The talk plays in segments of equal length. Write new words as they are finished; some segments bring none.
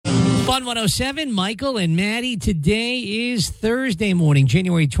Fun 107, Michael and Maddie. Today is Thursday morning,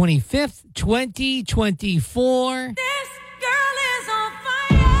 January 25th, 2024. This girl is on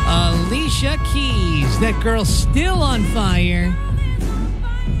fire. Alicia Keys, that girl still on fire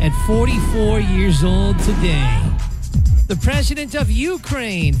at 44 years old today. The president of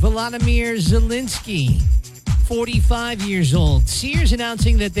Ukraine, Volodymyr Zelensky, 45 years old. Sears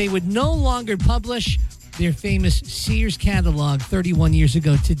announcing that they would no longer publish their famous Sears catalog 31 years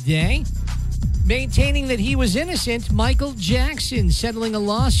ago today. Maintaining that he was innocent, Michael Jackson settling a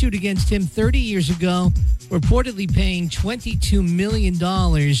lawsuit against him 30 years ago, reportedly paying $22 million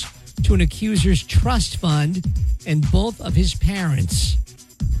to an accuser's trust fund and both of his parents.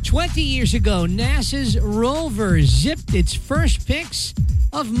 20 years ago, NASA's rover zipped its first pics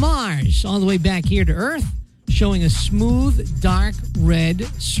of Mars all the way back here to Earth, showing a smooth, dark red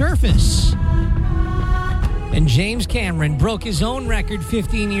surface. And James Cameron broke his own record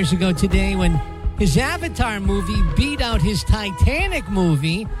 15 years ago today when his Avatar movie beat out his Titanic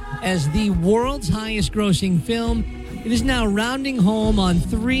movie as the world's highest grossing film. It is now rounding home on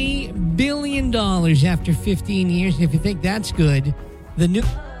 $3 billion after 15 years. And if you think that's good,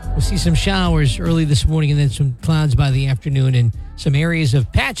 we'll see some showers early this morning and then some clouds by the afternoon and some areas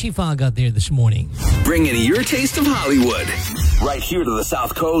of patchy fog out there this morning. Bringing your taste of Hollywood right here to the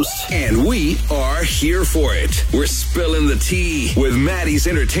South Coast. And we are here for it. We're spilling the tea with Maddie's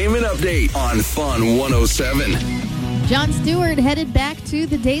Entertainment Update on Fun 107. Jon Stewart headed back to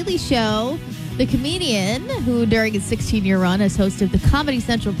The Daily Show. The comedian, who during his 16-year run as host of the Comedy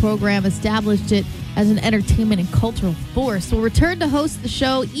Central program established it as an entertainment and cultural force, will return to host the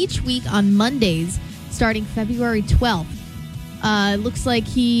show each week on Mondays starting February 12th. Looks like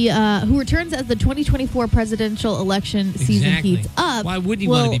he, who returns as the 2024 presidential election season heats up. Why would he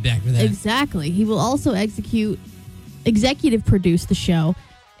want to be back for that? Exactly. He will also executive produce the show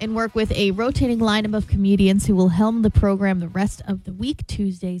and work with a rotating lineup of comedians who will helm the program the rest of the week,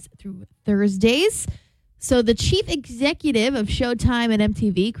 Tuesdays through Thursdays. So the chief executive of Showtime and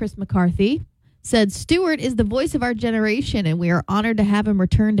MTV, Chris McCarthy, said Stewart is the voice of our generation, and we are honored to have him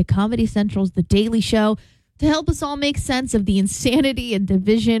return to Comedy Central's The Daily Show to help us all make sense of the insanity and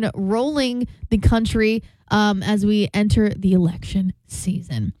division rolling the country as we enter the election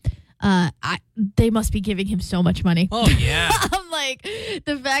season. They must be giving him so much money. Oh, yeah. I'm like,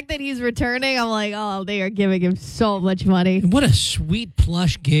 the fact that he's returning, I'm like, oh, they are giving him so much money. What a sweet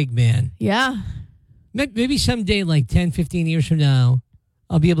plush gig, man. Yeah. Maybe someday, like 10, 15 years from now,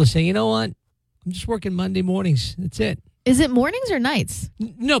 I'll be able to say, you know what? I'm just working Monday mornings. That's it. Is it mornings or nights?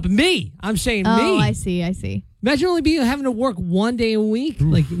 No, but me. I'm saying me. Oh, I see. Imagine only having to work one day a week.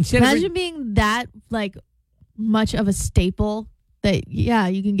 Like Imagine being that like much of a staple that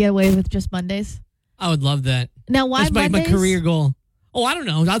you can get away with just Mondays. I would love that. Now, why That's Mondays? my career goal. Oh, I don't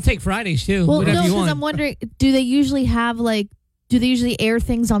know. I'll take Fridays too. Well, whatever no, you want. because I'm wondering, do they usually air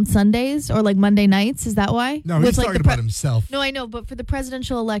things on Sundays or like Monday nights? Is that why? No, he's talking about himself. No, I know, but for the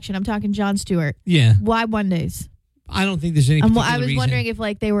presidential election, I'm talking Jon Stewart. Yeah. Why Mondays? I don't think there's any particular I was reason. wondering if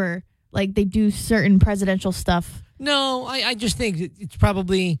they were they do certain presidential stuff. No, I just think it's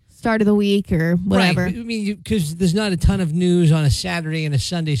probably start of the week or whatever. Right. I mean, because there's not a ton of news on a Saturday and a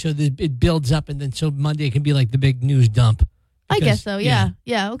Sunday, so it builds up, and then so Monday can be like the big news dump. I guess so. Yeah.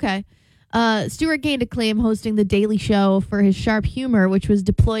 Okay. Stewart gained acclaim hosting The Daily Show for his sharp humor, which was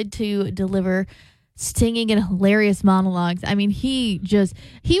deployed to deliver stinging and hilarious monologues. I mean, he was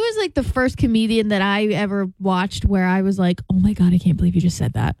like the first comedian that I ever watched where I was like, oh my God, I can't believe you just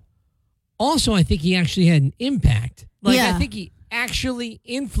said that. Also, I think he actually had an impact. Yeah. I think he actually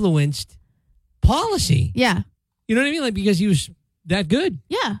influenced policy. Yeah. You know what I mean? Like, because he was that good.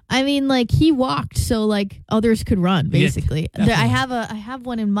 Yeah. I mean, like, he walked so like others could run, basically. Yeah, I have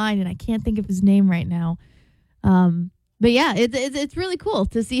one in mind and I can't think of his name right now. But yeah, it's really cool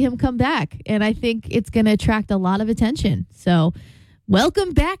to see him come back, and I think it's going to attract a lot of attention. So,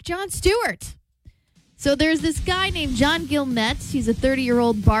 welcome back, Jon Stewart. So there's this guy named John Gilnett. He's a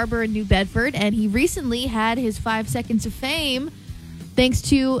 30-year-old barber in New Bedford, and he recently had his 5 seconds of fame thanks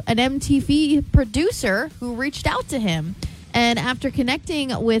to an MTV producer who reached out to him. And after connecting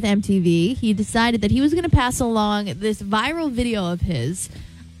with MTV, he decided that he was going to pass along this viral video of his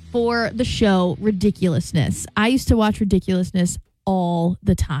for the show Ridiculousness. I used to watch Ridiculousness all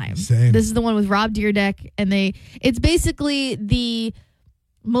the time. Same. This is the one with Rob Dyrdek, and it's basically the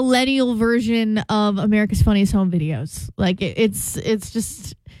millennial version of America's Funniest Home Videos. Like it's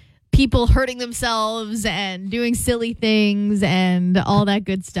just people hurting themselves and doing silly things and all that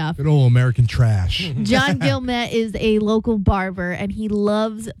good stuff. Good old American trash. John Gilmet is a local barber, and he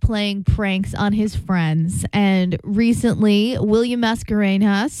loves playing pranks on his friends. And recently, William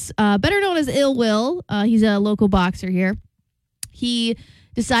Mascarenas, better known as Ill Will, he's a local boxer here, he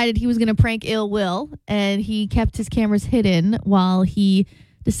decided he was going to prank Ill Will, and he kept his cameras hidden while he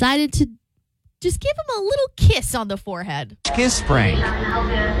decided to just give him a little kiss on the forehead. Kiss prank.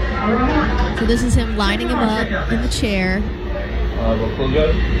 So this is him lining him up in the chair.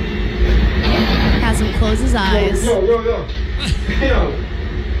 Has him close his eyes. And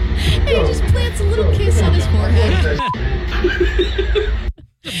he just plants a little kiss on his forehead.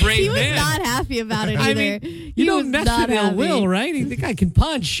 Brave He was man. not happy about it either. I mean, He you was don't mess not with Ill happy. Will, right? The guy can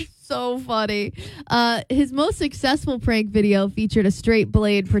punch. So funny. His most successful prank video featured a straight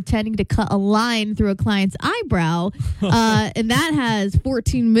blade pretending to cut a line through a client's eyebrow, and that has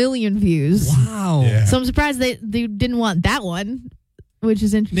 14 million views. Wow. Yeah. So I'm surprised they didn't want that one, which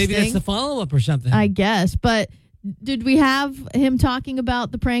is interesting. Maybe that's the follow-up or something. I guess. But did we have him talking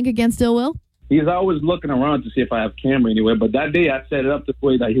about the prank against Ill Will? He's always looking around to see if I have camera anywhere. But that day I set it up the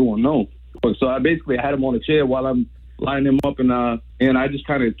way that he won't know. So I basically had him on a chair while I'm lining him up, and I just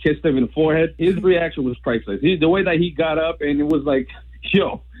kind of kissed him in the forehead. His reaction was priceless. The way that he got up, and it was like,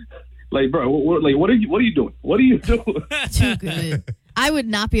 yo, like, bro, what are you doing? What are you doing? Too good. I would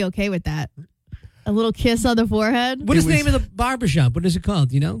not be okay with that. A little kiss on the forehead. What is the name of the barbershop? What is it called?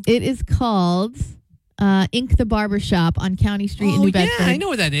 Do you know? It is called Ink the Barbershop on County Street in New Bedford. Yeah, I know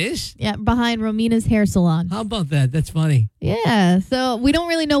where that is. Yeah, behind Romina's Hair Salon. How about that? That's funny. Yeah, so we don't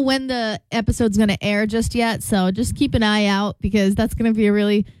really know when the episode's going to air just yet, so just keep an eye out because that's going to be a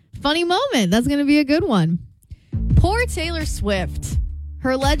really funny moment. That's going to be a good one. Poor Taylor Swift.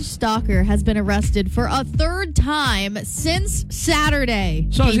 Her alleged stalker has been arrested for a third time since Saturday.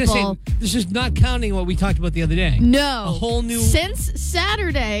 So I was going people. to say, this is not counting what we talked about the other day. No. A whole new... Since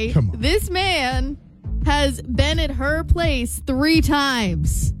Saturday, Come on. this man has been at her place 3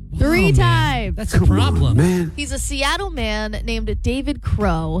 times. Three man. times. That's a problem. He's a Seattle man named David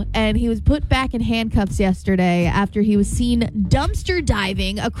Crow, and he was put back in handcuffs yesterday after he was seen dumpster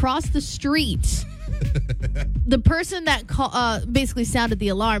diving across the street. The person that basically sounded the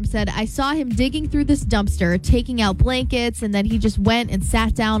alarm said, I saw him digging through this dumpster, taking out blankets, and then he just went and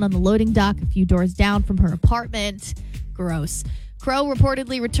sat down on the loading dock a few doors down from her apartment. Gross. Crow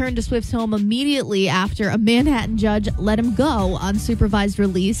reportedly returned to Swift's home immediately after a Manhattan judge let him go on supervised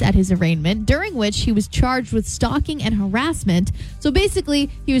release at his arraignment, during which he was charged with stalking and harassment. So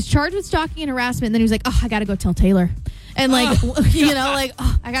basically, he was charged with stalking and harassment, and then he was like, I gotta go tell Taylor. And I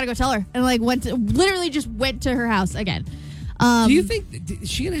gotta go tell her. And literally just went to her house again. Do you think, is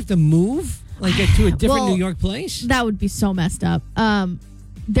she going to have to move? Like get to a different New York place? That would be so messed up.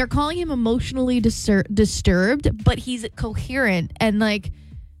 They're calling him emotionally disturbed, but he's coherent and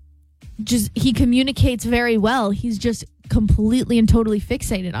he communicates very well. He's just completely and totally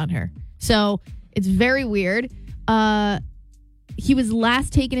fixated on her. So it's very weird. He was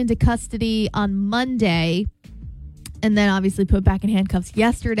last taken into custody on Monday and then obviously put back in handcuffs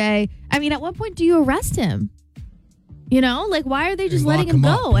yesterday. I mean, at what point do you arrest him? Why are they just letting him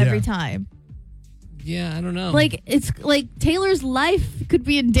go every time? Yeah, I don't know. It's like Taylor's life could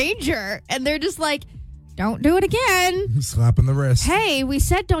be in danger, and they're just like, don't do it again. Slapping the wrist. Hey, we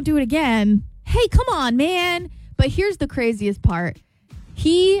said don't do it again. Hey, come on, man. But here's the craziest part.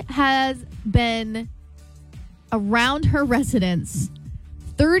 He has been around her residence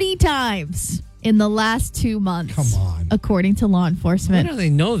 30 times in the last 2 months. Come on. According to law Why enforcement. do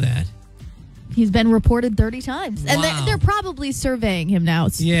they know that? He's been reported 30 times. And Wow. they're probably surveying him now.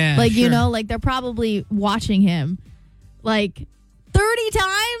 Yeah, sure. They're probably watching him. 30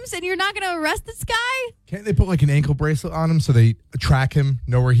 times and you're not going to arrest this guy? Can't they put an ankle bracelet on him so they track him,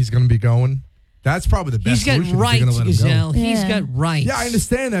 know where he's going to be going? That's probably the best He's got solution if you're rights, gonna let him go. Gazelle. He's Yeah. got rights. Yeah, I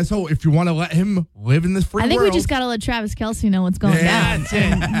understand that. So if you want to let him live in this free I think world, we just got to let Travis Kelce know what's going Yeah, down. that's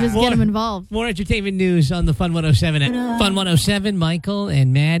it. Just get him involved. More entertainment news on the Fun 107. Fun 107, Michael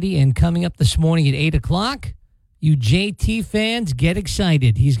and Maddie. And coming up this morning at 8 o'clock, you JT fans, get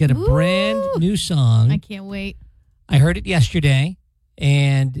excited. He's got a brand new song. I can't wait. I heard it yesterday,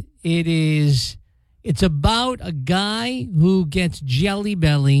 and it's about a guy who gets jelly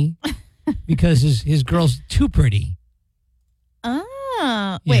belly because his girl's too pretty.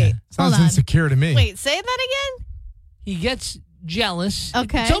 Ah, Yeah. wait, sounds hold on. insecure to me. Wait, say that again? He gets jealous.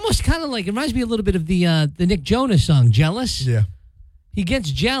 Okay. It's almost kind of it reminds me a little bit of the Nick Jonas song, Jealous. Yeah. He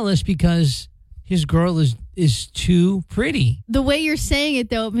gets jealous because his girl is too pretty. The way you're saying it,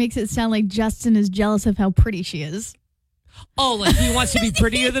 though, it makes it sound like Justin is jealous of how pretty she is. Oh, like he wants to be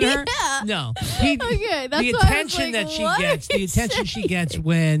prettier than her? Yeah. No. Okay, that's the why I was attention like, that she what gets, are the you attention she saying? gets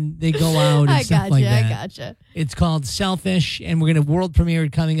when they go out and I stuff gotcha. like that. I gotcha. It's called Selfish, and we're going to world premiere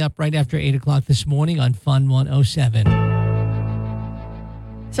it coming up right after 8 o'clock this morning on Fun 107.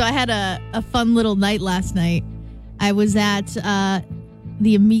 So I had a fun little night last night. I was at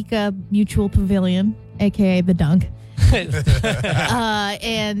the Amica Mutual Pavilion, a.k.a. the Dunk.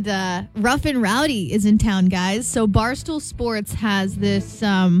 And Rough and Rowdy is in town, guys. So Barstool Sports has this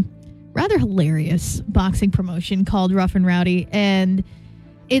rather hilarious boxing promotion called Rough and Rowdy. And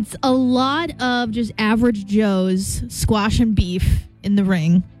it's a lot of just average Joes squash and beef in the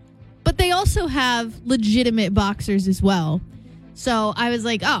ring. But they also have legitimate boxers as well. So I was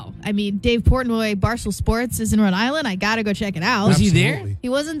like, oh, I mean, Dave Portnoy, Barstool Sports is in Rhode Island. I got to go check it out. Was he there? Absolutely. He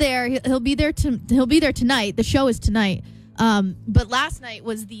wasn't there. He'll be there. He'll be there tonight. The show is tonight. But last night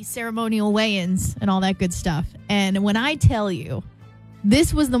was the ceremonial weigh-ins and all that good stuff. And when I tell you,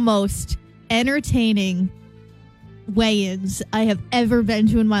 this was the most entertaining weigh-ins I have ever been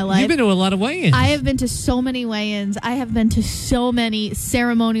to in my life. You've been to a lot of weigh-ins. I have been to so many weigh-ins. I have been to so many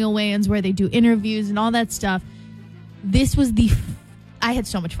ceremonial weigh-ins where they do interviews and all that stuff. This was I had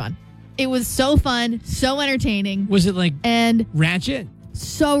so much fun. It was so fun, so entertaining, Was it like and Ratchet?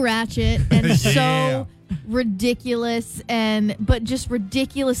 so ratchet and Yeah. so ridiculous but just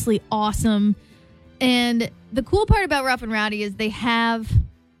ridiculously awesome. And the cool part about Rough and Rowdy is they have,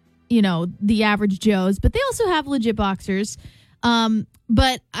 the average Joes, but they also have legit boxers.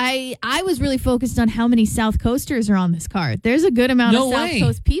 But I was really focused on how many South Coasters are on this card. There's a good amount No of South way.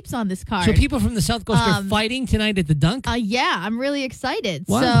 Coast peeps on this card. So people from the South Coast are fighting tonight at the Dunk? Yeah, I'm really excited.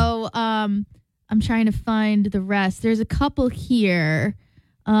 Wow. So I'm trying to find the rest. There's a couple here.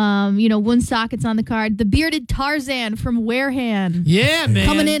 Woonsocket's on the card. The Bearded Tarzan from Wareham. Yeah, man.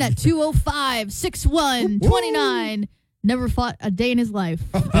 Coming in at 205, 6'1", 29. Never fought a day in his life.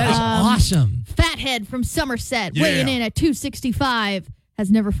 That is awesome. Fathead from Somerset, Yeah. weighing in at 265. Has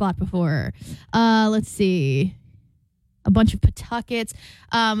never fought before. Let's see. A bunch of Pawtuckets.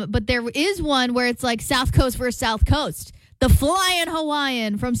 But there is one where it's like South Coast versus South Coast. The Flying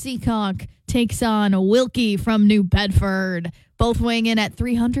Hawaiian from Seekonk takes on Wilkie from New Bedford. Both weighing in at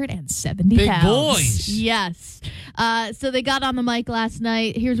 370 Big pounds. boys. Yes. So they got on the mic last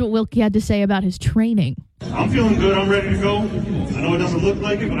night. Here's what Wilkie had to say about his training. I'm feeling good. I'm ready to go. I know it doesn't look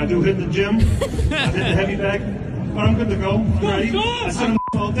like it, but I do hit the gym. I hit the heavy bag, but I'm good to go. I'm ready. I sit in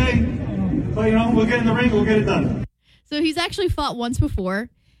all day, but we'll get in the ring. We'll get it done. So he's actually fought once before.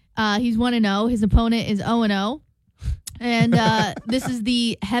 He's 1-0. His opponent is 0-0. And this is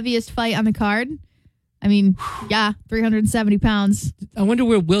the heaviest fight on the card. I mean, 370 pounds. I wonder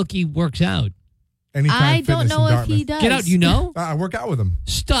where Wilkie works out. Anytime I don't Fitness know in if he Dartmouth. does. Get out, you know? I work out with him.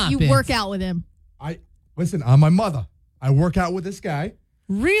 Stop You it. work out with him. Listen, I'm my mother. I work out with this guy.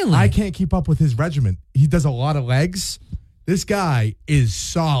 Really? I can't keep up with his regimen. He does a lot of legs. This guy is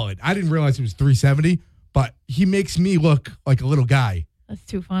solid. I didn't realize he was 370, but he makes me look like a little guy. That's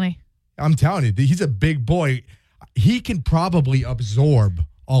too funny. I'm telling you, he's a big boy. He can probably absorb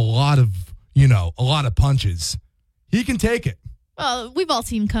a lot of punches. He can take it. Well, we've all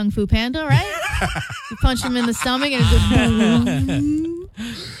seen Kung Fu Panda, right? You punch him in the stomach and it goes boom.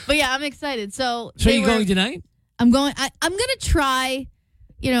 But yeah, I'm excited. So you going tonight? I'm going to try,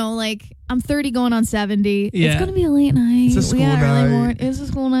 I'm 30 going on 70. Yeah. It's going to be a late night. It's a school we got early night. morning. It's a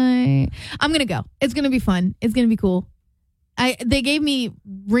school night. I'm going to go. It's going to be fun. It's going to be cool. They gave me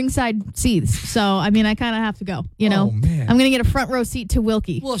ringside seats, so I kind of have to go. Oh, man. I'm gonna get a front row seat to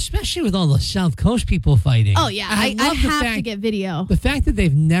Wilkie. Well, especially with all the South Coast people fighting. Oh yeah, I love the have fact- to get video. The fact that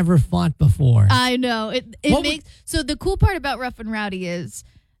they've never fought before. I know it What makes so. The cool part about Rough and Rowdy is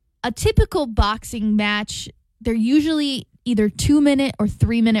a typical boxing match. They're usually either 2-minute or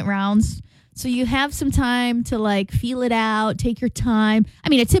 3-minute rounds. So you have some time to feel it out, take your time.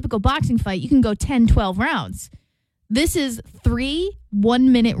 A typical boxing fight, you can go 10, 12 rounds. This is 3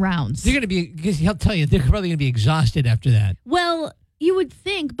 1-minute rounds. They're going to be, because I'll tell you, they're probably going to be exhausted after that. Well, you would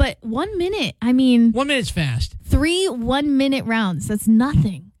think, but 1 minute, 1 minute's fast. 3 1-minute rounds, that's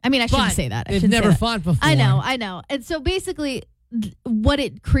nothing. I shouldn't But say that. they've never fought before. I know. And so basically, what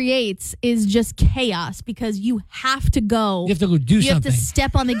it creates is just chaos because you have to go. You have to go do You something. have to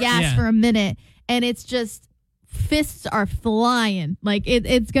step on the gas Yeah. for a minute, and it's just fists are flying.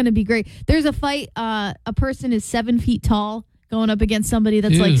 It's going to be great. There's a fight. A person is 7 feet tall going up against somebody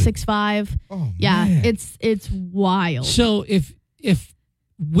that's Dude. 6'5". Oh, Yeah, man. it's wild. So if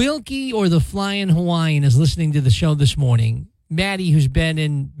Wilkie or the Flying Hawaiian is listening to the show this morning, Maddie, who's been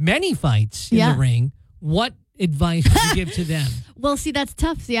in many fights in Yeah. the ring, what advice would you give to them? Well, see, that's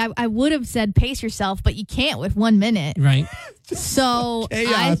tough. See, I would have said pace yourself, but you can't with 1 minute. Right. So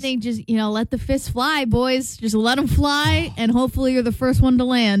Chaos. I think just, let the fists fly, boys. Just let them fly, and hopefully you're the first one to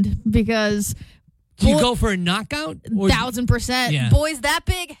land because... Do you go for a knockout? 1,000%. Yeah. Boys that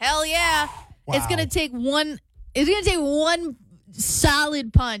big? Hell yeah. Wow. It's gonna take one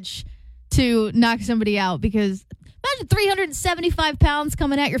solid punch to knock somebody out because imagine 375 pounds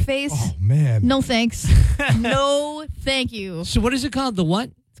coming at your face. Oh, man. No thanks. No thank you. So what is it called? The what?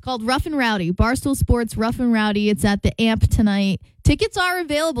 It's called Rough and Rowdy. Barstool Sports Rough and Rowdy. It's at the Amp tonight. Tickets are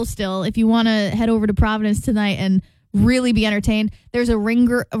available still if you want to head over to Providence tonight and really be entertained. There's a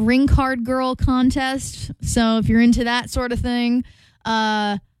ring card girl contest. So if you're into that sort of thing,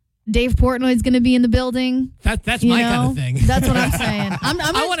 Dave Portnoy's going to be in the building. That's my kind of thing. That's what I'm saying.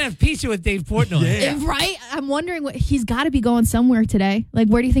 I want to have pizza with Dave Portnoy. Yeah. Right? I'm wondering he's got to be going somewhere today. Like,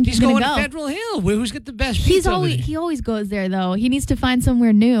 where do you think He's he's going going to to go? Federal Hill. Who's got the best pizza? He always goes there though. He needs to find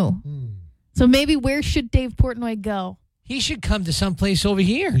somewhere new. So maybe where should Dave Portnoy go? He should come to someplace over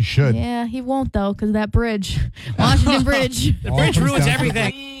here. You should. Yeah, he won't though because of that bridge, Washington Bridge. The All bridge comes ruins down to-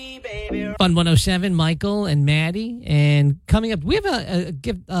 everything. Fun 107, Michael and Maddie. And coming up, we have a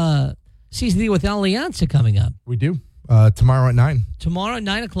gift season deal with Alianza coming up. We do. Tomorrow at 9. Tomorrow at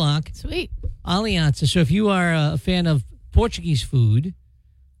 9 o'clock, Sweet. Alianza. So if you are a fan of Portuguese food,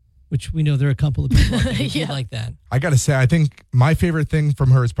 which we know there are a couple of people who do like that. I got to say, I think my favorite thing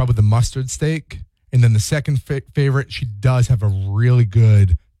from her is probably the mustard steak. And then the second favorite, she does have a really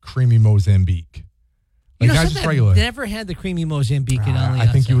creamy Mozambique. You know, not something just regular. I've never had the creamy Mozambique in Alianza. I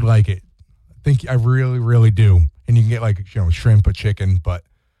think you would like it. I really, really do. And you can get shrimp or chicken, but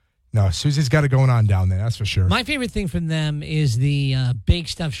no, Susie's got it going on down there. That's for sure. My favorite thing from them is the baked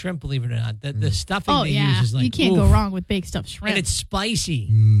stuffed shrimp, believe it or not. The stuffing Oh they yeah, use is like, you can't go oof. wrong with baked stuffed shrimp. And it's spicy.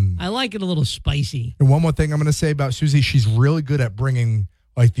 I like it a little spicy. And one more thing I'm going to say about Susie, she's really good at bringing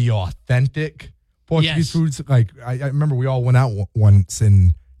the authentic Portuguese foods. I remember we all went out once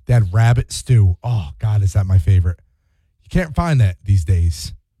and they had rabbit stew. Oh God, is that my favorite? You can't find that these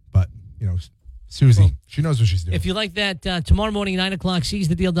days, but Susie, she knows what she's doing. If you like that, tomorrow morning, 9 o'clock,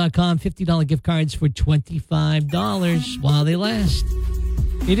 seizethedeal.com, $50 gift cards for $25 while they last.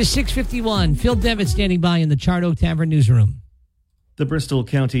 It is 6:51. Phil Devitt standing by in the Chardo Tavern newsroom. The Bristol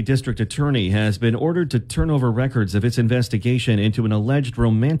County District Attorney has been ordered to turn over records of its investigation into an alleged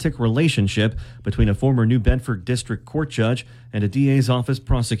romantic relationship between a former New Bedford District Court judge and a DA's office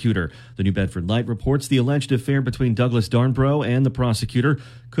prosecutor. The New Bedford Light reports the alleged affair between Douglas Darnborough and the prosecutor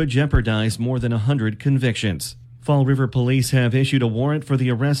could jeopardize more than 100 convictions. Fall River Police have issued a warrant for the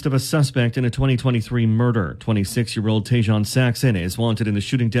arrest of a suspect in a 2023 murder. 26-year-old Tajon Saxon is wanted in the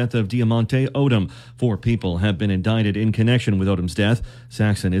shooting death of Diamante Odom. 4 people have been indicted in connection with Odom's death.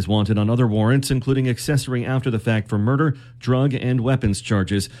 Saxon is wanted on other warrants, including accessory after the fact for murder, drug, and weapons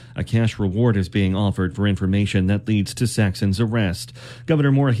charges. A cash reward is being offered for information that leads to Saxon's arrest.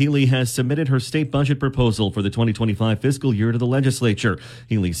 Governor Maura Healey has submitted her state budget proposal for the 2025 fiscal year to the legislature.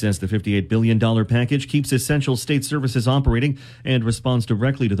 Healey says the $58 billion package keeps essential state services operating and responds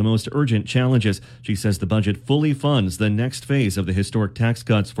directly to the most urgent challenges. She says the budget fully funds the next phase of the historic tax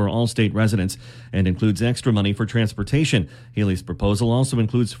cuts for all state residents and includes extra money for transportation. Healey's proposal also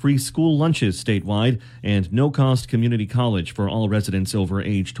includes free school lunches statewide and no-cost community college for all residents over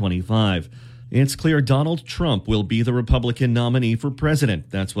age 25. It's clear Donald Trump will be the Republican nominee for president.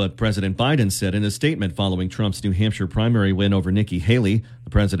 That's what President Biden said in a statement following Trump's New Hampshire primary win over Nikki Haley. The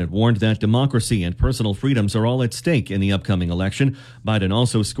president warned that democracy and personal freedoms are all at stake in the upcoming election. Biden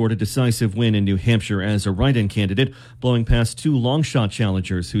also scored a decisive win in New Hampshire as a write-in candidate, blowing past 2 long-shot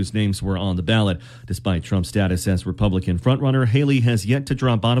challengers whose names were on the ballot. Despite Trump's status as Republican frontrunner, Haley has yet to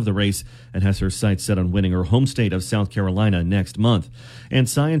drop out of the race and has her sights set on winning her home state of South Carolina next month. And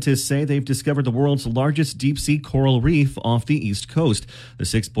scientists say they've discovered the world's largest deep-sea coral reef off the East Coast. The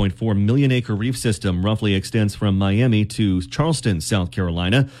 6.4 million-acre reef system roughly extends from Miami to Charleston, South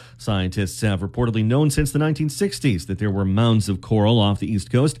Carolina. Scientists have reportedly known since the 1960s that there were mounds of coral off the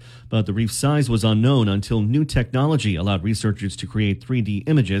East Coast, but the reef's size was unknown until new technology allowed researchers to create 3D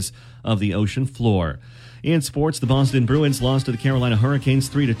images of the ocean floor. In sports, the Boston Bruins lost to the Carolina Hurricanes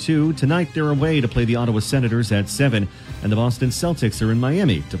 3-2. Tonight, they're away to play the Ottawa Senators at 7, and the Boston Celtics are in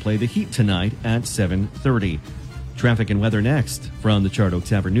Miami to play the Heat tonight at 7:30. Traffic and weather next. From the Chardo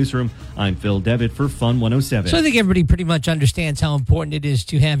Tavern newsroom, I'm Phil Devitt for Fun 107. So I think everybody pretty much understands how important it is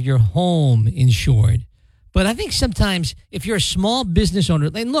to have your home insured. But I think sometimes if you're a small business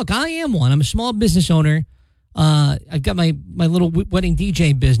owner, and look, I am one. I'm a small business owner. I've got my little wedding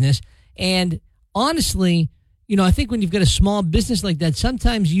DJ business, and honestly, I think when you've got a small business like that,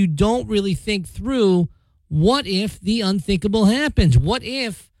 sometimes you don't really think through what if the unthinkable happens? What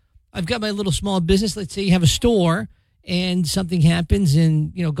if I've got my little small business? Let's say you have a store and something happens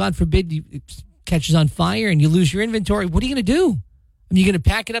and, God forbid, it catches on fire and you lose your inventory. What are you going to do? Are you going to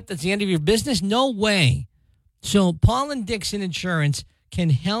pack it up? That's the end of your business? No way. So Paul and Dixon Insurance can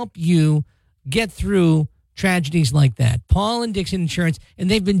help you get through tragedies like that. Paul and Dixon Insurance, and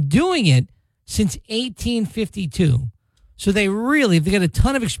they've been doing it since 1852. So they've got a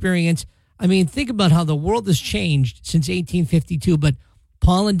ton of experience. I mean, think about how the world has changed since 1852, but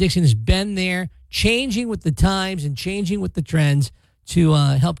Paul and Dixon has been there, changing with the times and changing with the trends to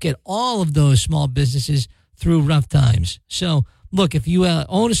help get all of those small businesses through rough times. So, look, if you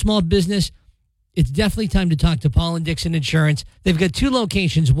own a small business, it's definitely time to talk to Paul and Dixon Insurance. They've got 2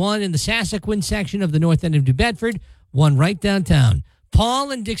 locations, one in the Sassaquin section of the north end of New Bedford, one right downtown.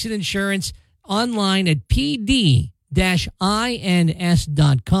 Paul and Dixon Insurance, online at pd-ins.com.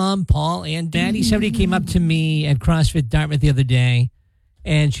 Paul and Maddie. Somebody came up to me at CrossFit Dartmouth the other day,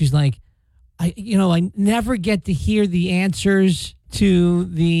 and she's like, I never get to hear the answers to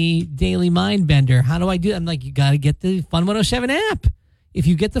the Daily Mind Bender. How do I do it? I'm like, you got to get the Fun 107 app. If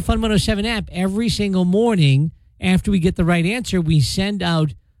you get the Fun 107 app, every single morning after we get the right answer, we send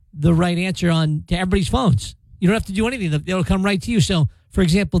out the right answer to everybody's phones. You don't have to do anything. It'll come right to you. So, for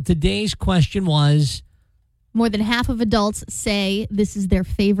example, today's question was... More than half of adults say this is their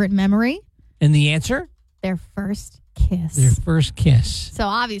favorite memory. And the answer? Their first kiss. Their first kiss. So,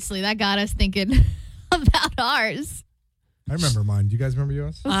 obviously, that got us thinking about ours. I remember mine. Do you guys remember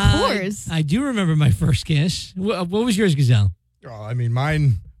yours? Of course. I do remember my first kiss. What was yours, Gazelle? Oh, I mean,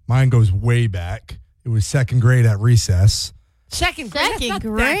 mine goes way back. It was second grade at recess. Second grade? That's not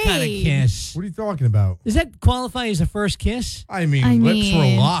grade. that kind of kiss. What are you talking about? Does that qualify as a first kiss? I mean, lips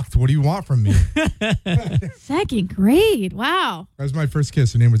were locked. What do you want from me? Second grade. Wow. That was my first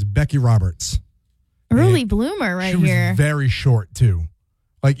kiss. Her name was Becky Roberts. Early bloomer right here. She was very short, too.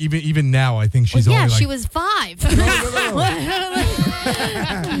 Like, even now, I think she's only she was 5.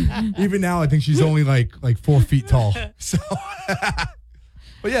 Even now, I think she's only like 4 feet tall. So,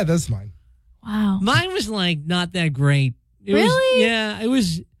 but yeah, that's mine. Wow. Mine was not that great. Really? It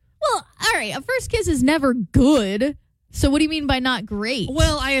was. Well, all right. A first kiss is never good. So what do you mean by not great?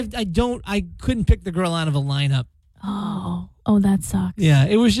 Well, I couldn't pick the girl out of a lineup. Oh, that sucks. Yeah,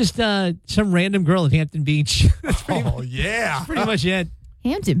 it was just some random girl at Hampton Beach. That's pretty much it.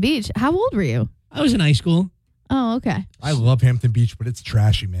 Hampton Beach. How old were you? I was in high school. Oh, okay. I love Hampton Beach, but it's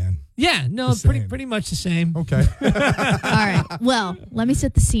trashy, man. Yeah, no, pretty much the same. Okay. All right. Well, let me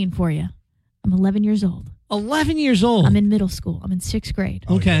set the scene for you. I'm 11 years old. 11 years old? I'm in middle school. I'm in 6th grade.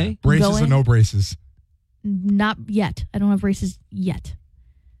 Oh, okay. Yeah. Braces or no braces? Not yet. I don't have braces yet.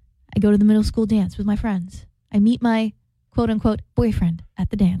 I go to the middle school dance with my friends. I meet my quote-unquote boyfriend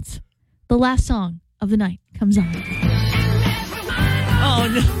at the dance. The last song of the night comes on. Oh,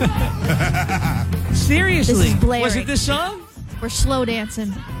 no. Seriously? This is blaring. Was it this song? We're slow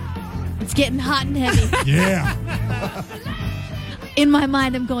dancing. It's getting hot and heavy. Yeah. In my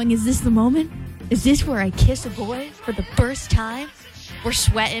mind, I'm going, is this the moment? Is this where I kiss a boy for the first time? We're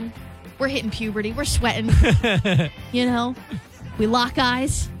sweating. We're hitting puberty. We're sweating. We lock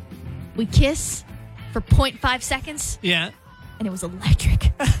eyes. We kiss for 0.5 seconds. Yeah. And it was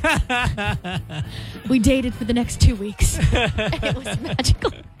electric. We dated for the next 2 weeks. It was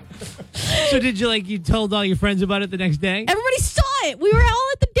magical. So did you told all your friends about it the next day? Everybody saw it. We were all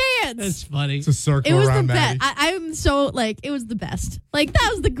at the dance. That's funny. It's a circle It was around the Maddie. best. I'm so it was the best. That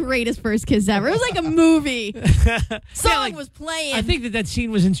was the greatest first kiss ever. It was like a movie. Song was playing. I think that scene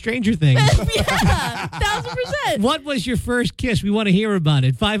was in Stranger Things. Yeah, 1000%. What was your first kiss? We want to hear about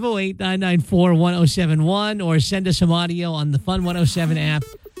it. 508-994-1071 or send us some audio on the Fun 107 app.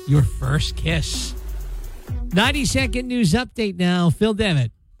 Your first kiss. 90-second news update now. Phil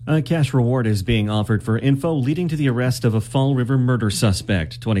Devitt. A cash reward is being offered for info leading to the arrest of a Fall River murder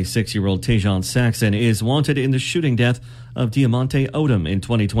suspect. 26-year-old Tajon Saxon is wanted in the shooting death of Diamante Odom in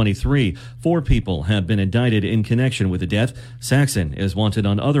 2023. 4 people have been indicted in connection with the death. Saxon is wanted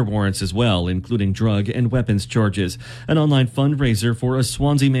on other warrants as well, including drug and weapons charges. An online fundraiser for a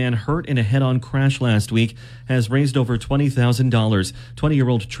Swansea man hurt in a head-on crash last week has raised over $20,000.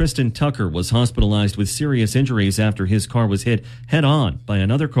 20-year-old Tristan Tucker was hospitalized with serious injuries after his car was hit head-on by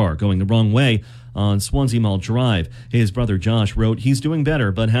another car going the wrong way. on Swansea Mall Drive. His brother Josh wrote he's doing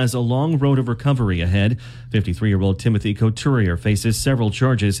better but has a long road of recovery ahead. 53-year-old Timothy Couturier faces several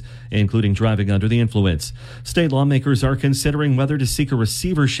charges, including driving under the influence. State lawmakers are considering whether to seek a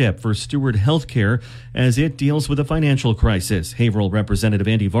receivership for Steward Healthcare as it deals with a financial crisis. Haverhill Representative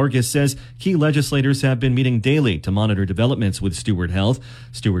Andy Vargas says key legislators have been meeting daily to monitor developments with Steward Health.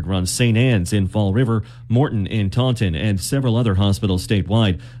 Steward runs St. Anne's in Fall River, Morton in Taunton, and several other hospitals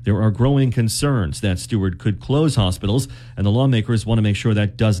statewide. There are growing concerns that Steward could close hospitals, and the lawmakers want to make sure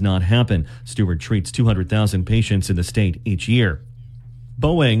that does not happen. Steward treats 200,000 patients in the state each year.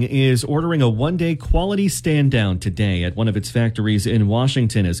 Boeing is ordering a one-day quality stand-down today at one of its factories in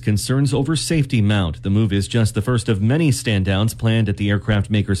Washington as concerns over safety mount. The move is just the first of many stand-downs planned at the aircraft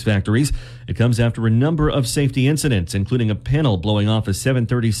makers' factories. It comes after a number of safety incidents, including a panel blowing off a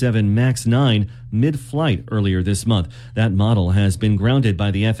 737 MAX 9 mid-flight earlier this month. That model has been grounded by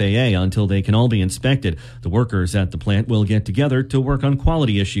the FAA until they can all be inspected. The workers at the plant will get together to work on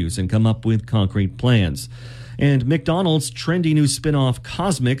quality issues and come up with concrete plans. And McDonald's trendy new spin-off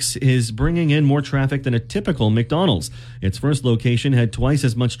Cosmix is bringing in more traffic than a typical McDonald's. Its first location had twice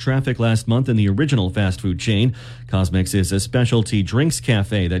as much traffic last month in the original fast food chain. Cosmix is a specialty drinks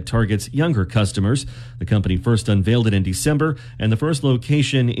cafe that targets younger customers. The company first unveiled it in December, and the first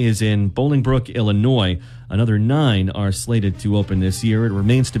location is in Bolingbrook, Illinois. Another 9 are slated to open this year. It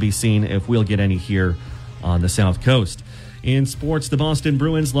remains to be seen if we'll get any here on the South Coast. In sports, the Boston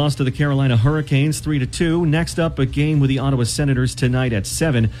Bruins lost to the Carolina Hurricanes 3-2. Next up, a game with the Ottawa Senators tonight at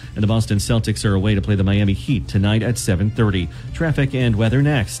 7, and the Boston Celtics are away to play the Miami Heat tonight at 7:30. Traffic and weather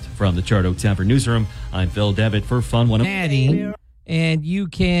next. From the Charter Oak Tavern Newsroom, I'm Phil Devitt for Fun 101. Maddie, and you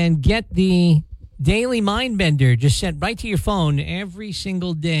can get the Daily Mind Bender just sent right to your phone every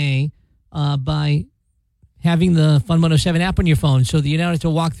single day by having the Fun 107 app on your phone so that you don't have to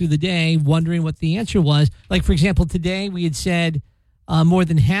walk through the day wondering what the answer was. Like, for example, today we had said more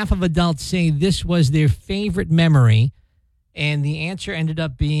than half of adults say this was their favorite memory, and the answer ended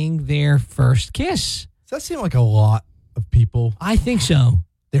up being their first kiss. Does that seem like a lot of people? I think so.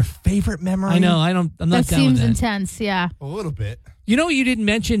 Their favorite memory? I know. I'm not down with that. Seems intense, yeah. A little bit. You know what you didn't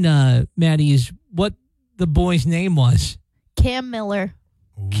mention, Maddie, is what the boy's name was. Cam Miller.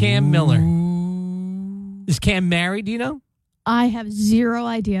 Cam Miller. Is Cam married, do you know? I have zero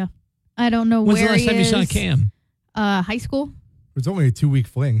idea. I don't know When's where he is. the last time you saw Cam? High school. It was only a 2-week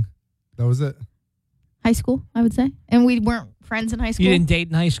fling. That was it. High school, I would say. And we weren't friends in high school. You didn't date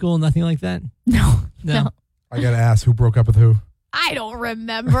in high school, nothing like that? No. I got to ask, who broke up with who? I don't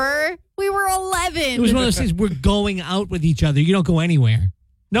remember. We were 11. It was one of those things, we're going out with each other. You don't go anywhere.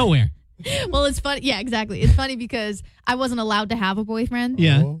 Nowhere. Well, it's funny. Yeah, exactly. It's funny because I wasn't allowed to have a boyfriend.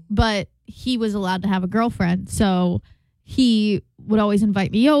 Yeah. But he was allowed to have a girlfriend. So he would always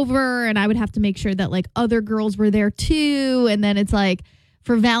invite me over, and I would have to make sure that like other girls were there too. And then it's like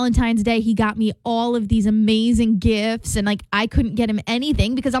for Valentine's Day, he got me all of these amazing gifts, and like I couldn't get him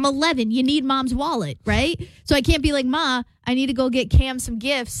anything because I'm 11. You need mom's wallet, right? So I can't be like, Ma, I need to go get Cam some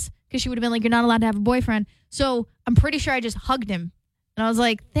gifts, because she would have been like, you're not allowed to have a boyfriend. So I'm pretty sure I just hugged him. And I was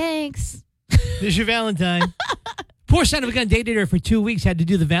like, thanks. There's your Valentine. Poor son of a gun dated her for 2 weeks, had to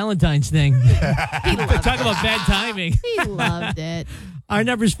do the Valentine's thing. Talk about bad timing. He loved it. Our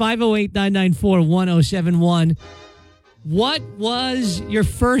number is 508-994-1071. What was your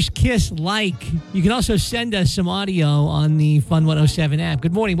first kiss like? You can also send us some audio on the Fun 107 app.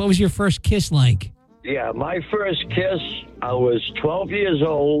 Good morning. What was your first kiss like? Yeah, my first kiss, I was 12 years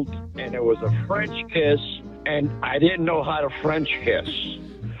old, and it was a French kiss, and I didn't know how to French kiss.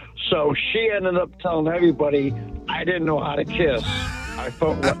 So she ended up telling everybody I didn't know how to kiss. I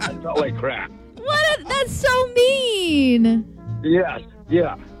felt like crap. That's so mean. Yes,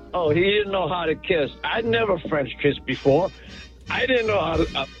 yeah. Oh, he didn't know how to kiss. I'd never French kissed before. I didn't know how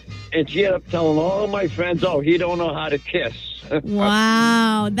to. And she ended up telling all my friends, oh, he don't know how to kiss.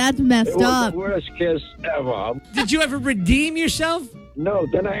 Wow, that's messed up. It was the worst kiss ever. Did you ever redeem yourself? No,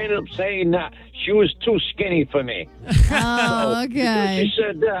 then I ended up saying that she was too skinny for me. Oh, okay. She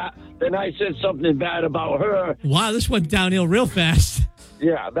said that, then I said something bad about her. Wow, this went downhill real fast.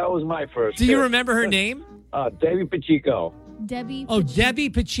 Yeah, that was my first. Do you remember her name? Debbie Pacheco. Debbie. Oh, Debbie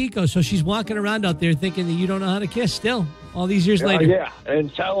Pacheco. So she's walking around out there thinking that you don't know how to kiss still, all these years later. Yeah,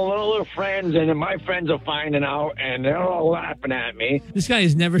 and telling all her friends, and then my friends are finding out, and they're all laughing at me. This guy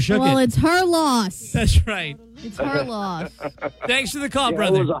has never shook it. Well, it's her loss. That's right. It's her loss. Thanks for the call, Yeah,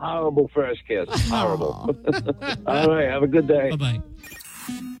 brother. It was a horrible first kiss. Horrible. All right, have a good day. Bye-bye.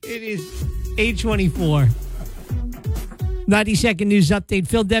 It is 8:24. 90-second news update.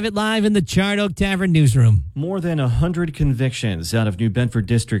 Phil Devitt live in the Charred Oak Tavern newsroom. More than 100 convictions out of New Bedford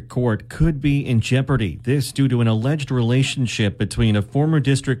District Court could be in jeopardy. This due to an alleged relationship between a former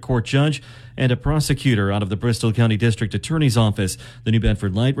district court judge and a prosecutor out of the Bristol County District Attorney's Office. The New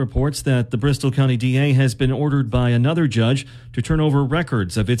Bedford Light reports that the Bristol County DA has been ordered by another judge to turn over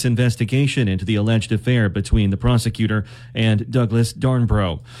records of its investigation into the alleged affair between the prosecutor and Douglas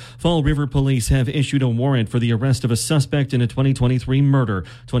Darnborough. Fall River Police have issued a warrant for the arrest of a suspect in a 2023 murder.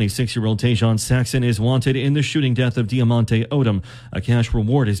 26-year-old Tajon Saxon is wanted in the shooting death of Diamante Odom. A cash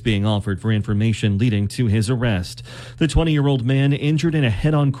reward is being offered for information leading to his arrest. The 20-year-old man injured in a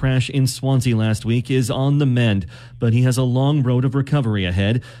head-on crash in Swansea last week is on the mend, but he has a long road of recovery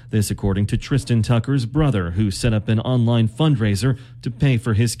ahead. This according to Tristan Tucker's brother, who set up an online fundraiser to pay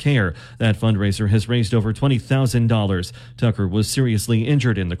for his care. That fundraiser has raised over $20,000. Tucker was seriously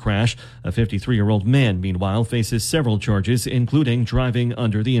injured in the crash. A 53-year-old man, meanwhile, faces several charges, including driving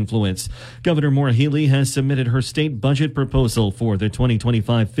under the influence. Governor Maura Healey has submitted her state budget proposal for the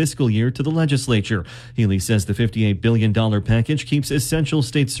 2025 fiscal year to the legislature. Healey says the $58 billion package keeps essential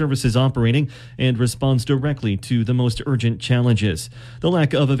state services operating and responds directly to the most urgent challenges. The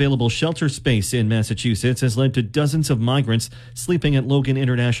lack of available shelter space in Massachusetts has led to dozens of migrants sleeping at Logan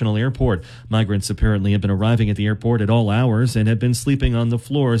International Airport. Migrants apparently have been arriving at the airport at all hours and have been sleeping on the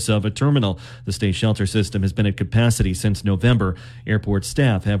floors of a terminal. The state shelter system has been at capacity since November. Airport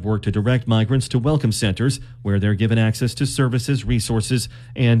staff have worked to direct migrants to welcome centers where they're given access to services, resources,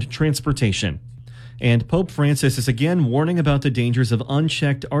 and transportation. And Pope Francis is again warning about the dangers of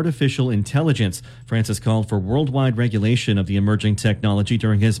unchecked artificial intelligence. Francis called for worldwide regulation of the emerging technology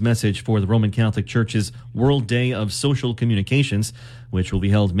during his message for the Roman Catholic Church's World Day of Social Communications, which will be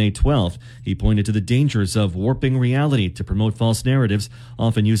held May 12th. He pointed to the dangers of warping reality to promote false narratives,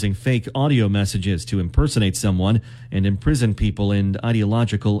 often using fake audio messages to impersonate someone and imprison people in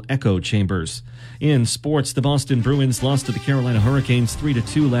ideological echo chambers. In sports, the Boston Bruins lost to the Carolina Hurricanes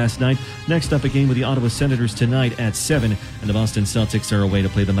 3-2 last night. Next up, a game with the Ottawa Senators tonight at 7, and the Boston Celtics are away to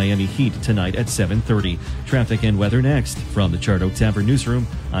play the Miami Heat tonight at 7:30. Traffic and weather next. From the Charred Oak Tavern newsroom,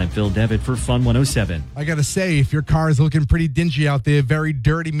 I'm Phil Devitt for Fun 107. I got to say, if your car is looking pretty dingy out there, very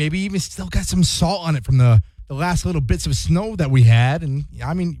dirty, maybe even still got some salt on it from the last little bits of snow that we had. And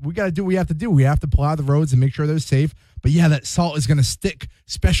I mean, we got to do what we have to do. We have to plow the roads and make sure they're safe. But yeah, that salt is going to stick,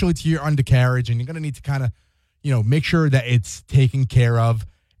 especially to your undercarriage. And you're going to need to kind of, make sure that it's taken care of.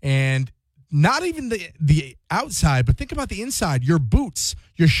 And not even the outside, but think about the inside, your boots,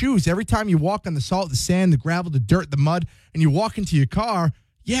 your shoes. Every time you walk on the salt, the sand, the gravel, the dirt, the mud, and you walk into your car,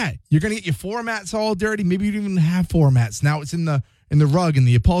 yeah, you're going to get your floor mats all dirty. Maybe you don't even have floor mats. Now it's in the rug and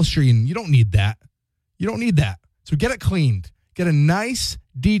the upholstery, and you don't need that. You don't need that. So get it cleaned. Get a nice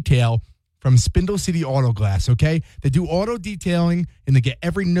detail from Spindle City Auto Glass, okay? They do auto detailing, and they get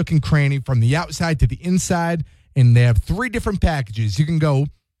every nook and cranny from the outside to the inside, and they have 3 different packages. You can go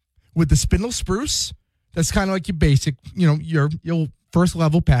with the Spindle Spruce. That's kind of like your basic, your first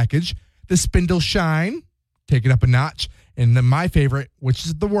level package. The Spindle Shine, take it up a notch. And then my favorite, which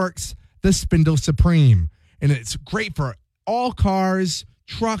is the works, the Spindle Supreme. And it's great for all cars,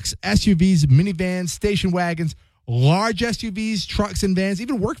 trucks, SUVs, minivans, station wagons, large SUVs, trucks and vans,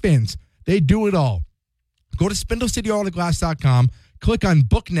 even work vans. They do it all. Go to SpindleCityAutoglass.com, click on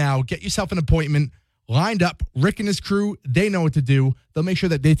Book Now, get yourself an appointment, lined up. Rick and his crew, they know what to do. They'll make sure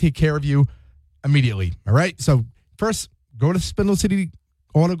that they take care of you immediately. All right? So first, go to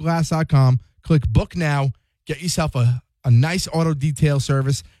SpindleCityAutoglass.com, click Book Now, get yourself a nice auto detail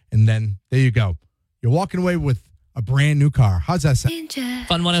service, and then there you go. You're walking away with a brand new car. How's that sound?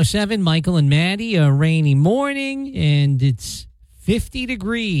 Fun 107, Michael and Maddie, a rainy morning, and it's 50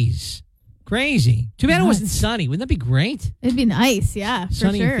 degrees. Crazy. Too bad it wasn't sunny. Wouldn't that be great? It'd be nice, yeah,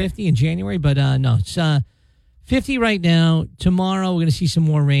 sunny for sure. And 50 in January, but no, it's 50 right now. Tomorrow, we're going to see some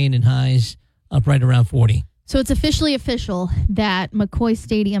more rain and highs up right around 40. So it's officially official that McCoy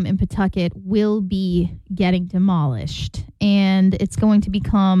Stadium in Pawtucket will be getting demolished, and it's going to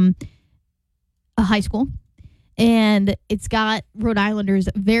become a high school. And it's got Rhode Islanders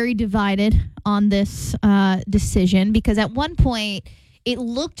very divided on this decision, because at one point it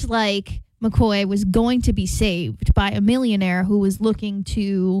looked like McCoy was going to be saved by a millionaire who was looking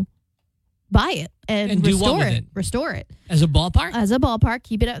to buy it and do what with restore it? Restore it. As a ballpark? As a ballpark,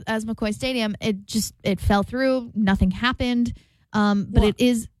 keep it as McCoy Stadium. It fell through. Nothing happened. But it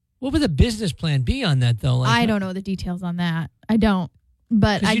is. What would the business plan be on that, though? I don't know the details on that. I don't.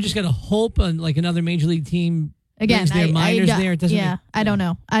 But you just got to hope on like another major league team. Again, minors there. It doesn't. I don't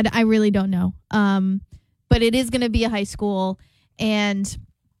know. I really don't know. But it is going to be a high school, and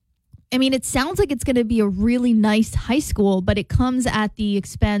I mean, it sounds like it's going to be a really nice high school, but it comes at the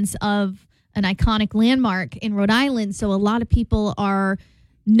expense of an iconic landmark in Rhode Island. So a lot of people are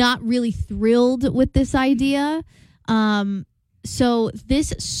not really thrilled with this idea. So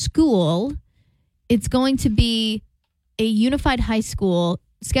this school, it's going to be a unified high school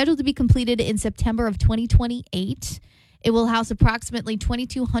scheduled to be completed in September of 2028. It will house approximately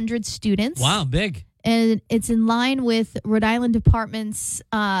 2,200 students. Wow, big. And it's in line with Rhode Island Department's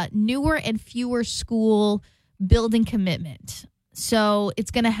newer and fewer school building commitment. So it's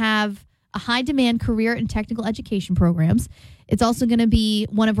going to have a high-demand career and technical education programs. It's also going to be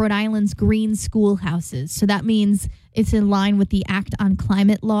one of Rhode Island's green schoolhouses. So that means it's in line with the Act on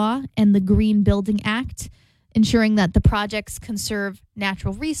Climate Law and the Green Building Act, ensuring that the projects conserve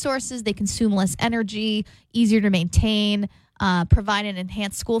natural resources, they consume less energy, easier to maintain, provide an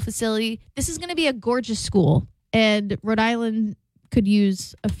enhanced school facility. This is going to be a gorgeous school, and Rhode Island could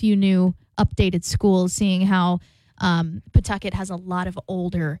use a few new updated schools, seeing how Pawtucket has a lot of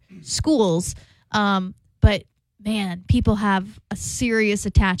older schools. But man, people have a serious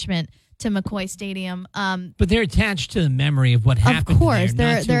attachment to McCoy Stadium. But they're attached to the memory of what happened. Of course,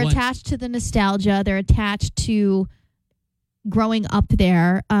 there, they're attached to the nostalgia. They're attached to growing up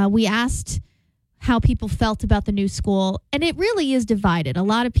there. We asked how people felt about the new school, and it really is divided. A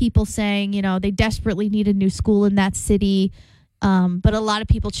lot of people saying, they desperately need a new school in that city. But a lot of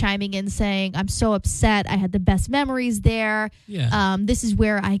people chiming in saying, I'm so upset. I had the best memories there. Yeah. This is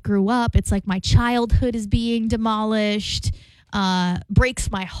where I grew up. It's like my childhood is being demolished.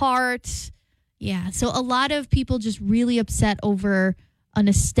 Breaks my heart. Yeah. So a lot of people just really upset over a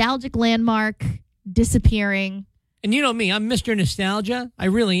nostalgic landmark disappearing. And you know me, I'm Mr. Nostalgia. I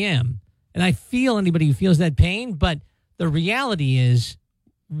really am. And I feel anybody who feels that pain. But the reality is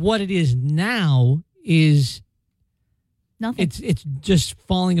what it is now is nothing. It's just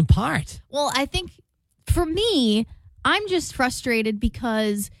falling apart. Well, I think for me, I'm just frustrated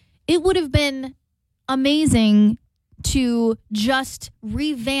because it would have been amazing to just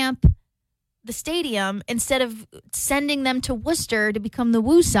revamp the stadium instead of sending them to Worcester to become the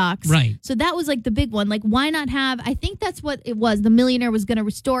Woo Sox. Right. So that was like the big one. Like, why not have, I think that's what it was. The Millionaire was going to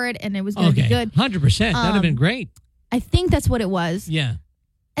restore it and it was going to be good. 100%. That'd have been great. I think that's what it was. Yeah.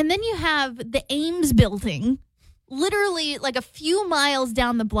 And then you have the Ames building, literally like a few miles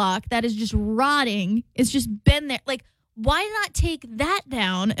down the block, that is just rotting. It's just been there. Like, why not take that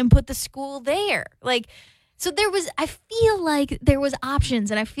down and put the school there? Like, so I feel like there was options,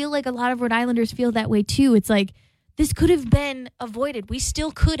 and I feel like a lot of Rhode Islanders feel that way too. It's like, this could have been avoided. We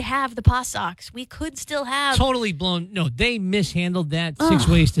still could have the Paw Sox. We could still have. Totally blown. No, they mishandled that 6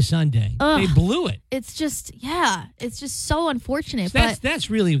 ways to Sunday. They blew it. It's just, it's just so unfortunate. So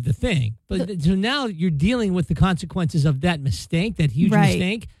that's really the thing. But so now you're dealing with the consequences of that mistake, that huge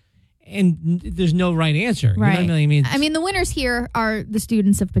mistake, and there's no right answer. Right. You know what I mean? The winners here are the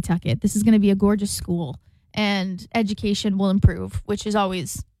students of Pawtucket. This is going to be a gorgeous school, and education will improve, which is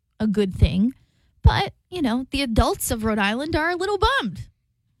always a good thing. But, the adults of Rhode Island are a little bummed.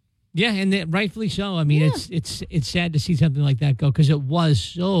 Yeah, and rightfully so. I mean, it's sad to see something like that go, because it was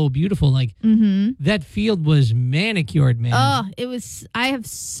so beautiful. Like, that field was manicured, man. Oh, it was. I have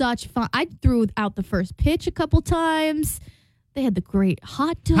such fun. I threw out the first pitch a couple times. They had the great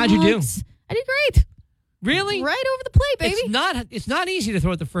hot dogs. How'd you do? I did great. Really? Right over the plate, baby. It's not easy to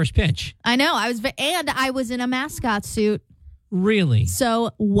throw at the first pitch. I know. I was in a mascot suit. Really?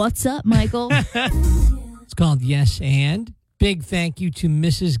 So, what's up, Michael? It's called Yes And. Big thank you to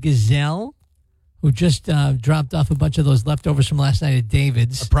Mrs. Gazelle, who just dropped off a bunch of those leftovers from last night at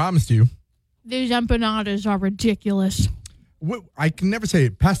David's. I promised you. These empanadas are ridiculous. I can never say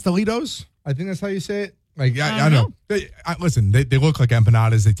it. Pastelitos? I think that's how you say it. Like, I know. Listen, they look like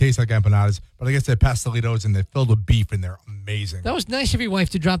empanadas. They taste like empanadas. But I guess they're pastelitos, and they're filled with beef, and they're amazing. That was nice of your wife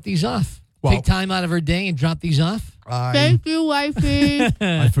to drop these off. Well, take time out of her day and drop these off. Thank you, wifey.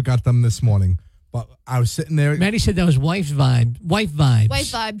 I forgot them this morning. But I was sitting there. Maddie said that was wife vibes. Wife vibes. Wife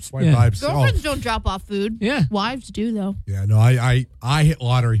vibes. Girlfriends don't drop off food. Yeah. Wives do, though. Yeah, no, I hit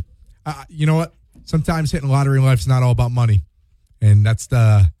lottery. You know what? Sometimes hitting lottery in life is not all about money. And that's all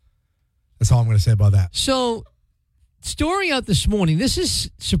I'm going to say about that. So, story out this morning. This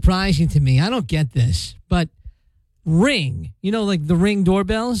is surprising to me. I don't get this. But Ring, like the Ring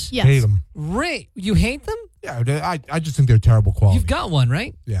doorbells? Yes. Hate them. Ring. You hate them? Yeah, I just think they're terrible quality. You've got one,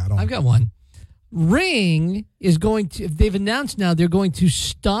 right? Yeah, I don't. I've got one. Ring is going to, they've announced now they're going to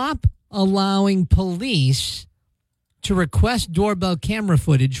stop allowing police to request doorbell camera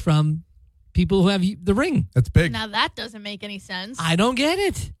footage from people who have the Ring. That's big. Now, that doesn't make any sense. I don't get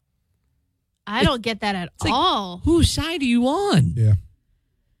it. I don't get that at like, all. Whose side are you on? Yeah.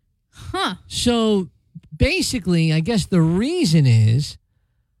 Huh. So basically, I guess the reason is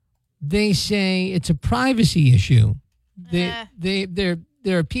they say it's a privacy issue. There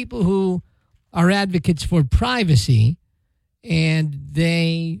are people who are advocates for privacy, and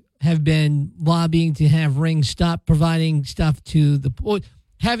they have been lobbying to have Ring stop providing stuff to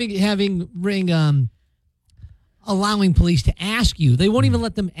having Ring allowing police to ask you. They won't even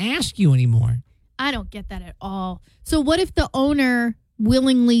let them ask you anymore. I don't get that at all. So what if the owner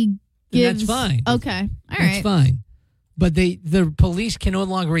willingly gives? That's fine. Okay. All right. That's fine. But the police can no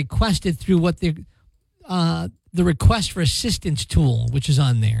longer request it through what the request for assistance tool, which is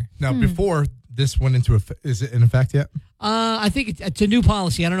on there. Now, before this went into effect, is it in effect yet? I think it's a new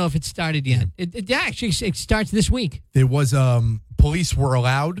policy. I don't know if it started yet. It starts this week. There was police were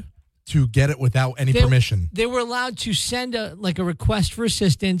allowed to get it without any permission. They were allowed to send a request for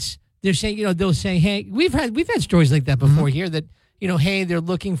assistance. They're saying, they'll say, hey, we've had stories like that before here that, hey, they're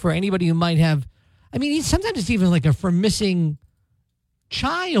looking for anybody who might have. I mean, sometimes it's even for missing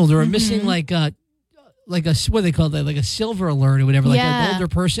child or a missing like a what do they call that, like a silver alert or whatever, like an older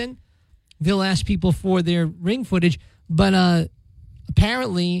person. They'll ask people for their Ring footage, but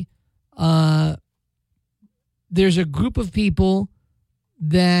apparently there's a group of people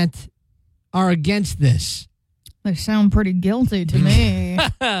that are against this. They sound pretty guilty to me.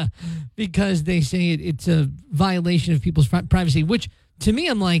 Because they say it's a violation of people's privacy, which to me,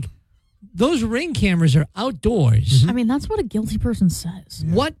 I'm like, those Ring cameras are outdoors. I mean, that's what a guilty person says.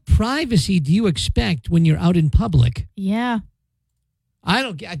 Yeah. What privacy do you expect when you're out in public? Yeah.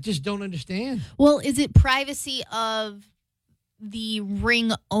 I just don't understand. Well, is it privacy of the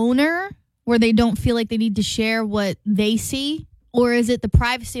Ring owner where they don't feel like they need to share what they see? Or is it the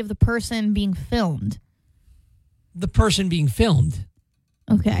privacy of the person being filmed? The person being filmed.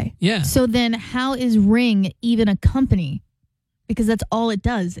 Okay. Yeah. So then how is Ring even a company? Because that's all it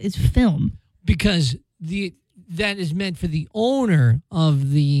does is film. Because that is meant for the owner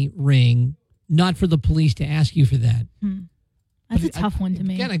of the Ring, not for the police to ask you for that. That's a tough one to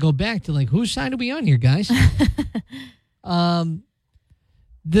me. Again, I go back to whose side are we on here, guys? The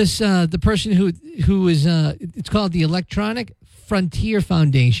person who is it's called the Electronic Frontier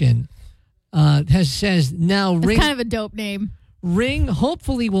Foundation says now It's Ring. kind of a dope name. Ring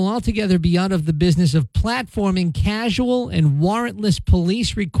hopefully will altogether be out of the business of platforming casual and warrantless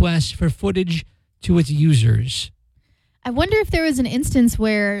police requests for footage to its users. I wonder if there was an instance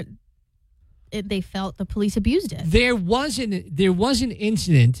where they felt the police abused it. There was an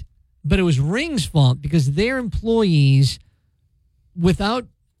incident, but it was Ring's fault because their employees, without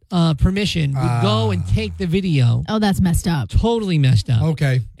permission, would go and take the video. Oh, that's messed up. Totally messed up.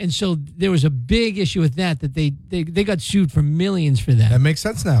 Okay. And so there was a big issue with that they got sued for millions for that. That makes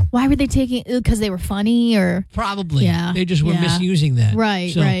sense now. Why were they taking it? Because they were funny or? Probably. Yeah. They just were misusing that.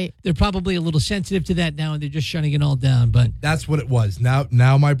 Right, so right. They're probably a little sensitive to that now, and they're just shutting it all down. But that's what it was.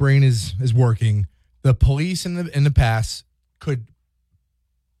 Now my brain is working. The police in the past could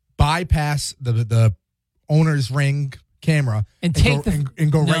bypass the owner's Ring camera and go right to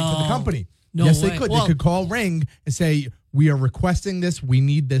the company. No yes, way. they could. Well, they could call Ring and say, "We are requesting this. We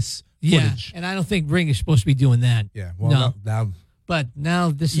need this footage." Yeah, and I don't think Ring is supposed to be doing that. Yeah. Well, no. now But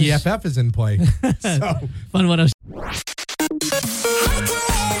now this EFF is in play. So Fun 106.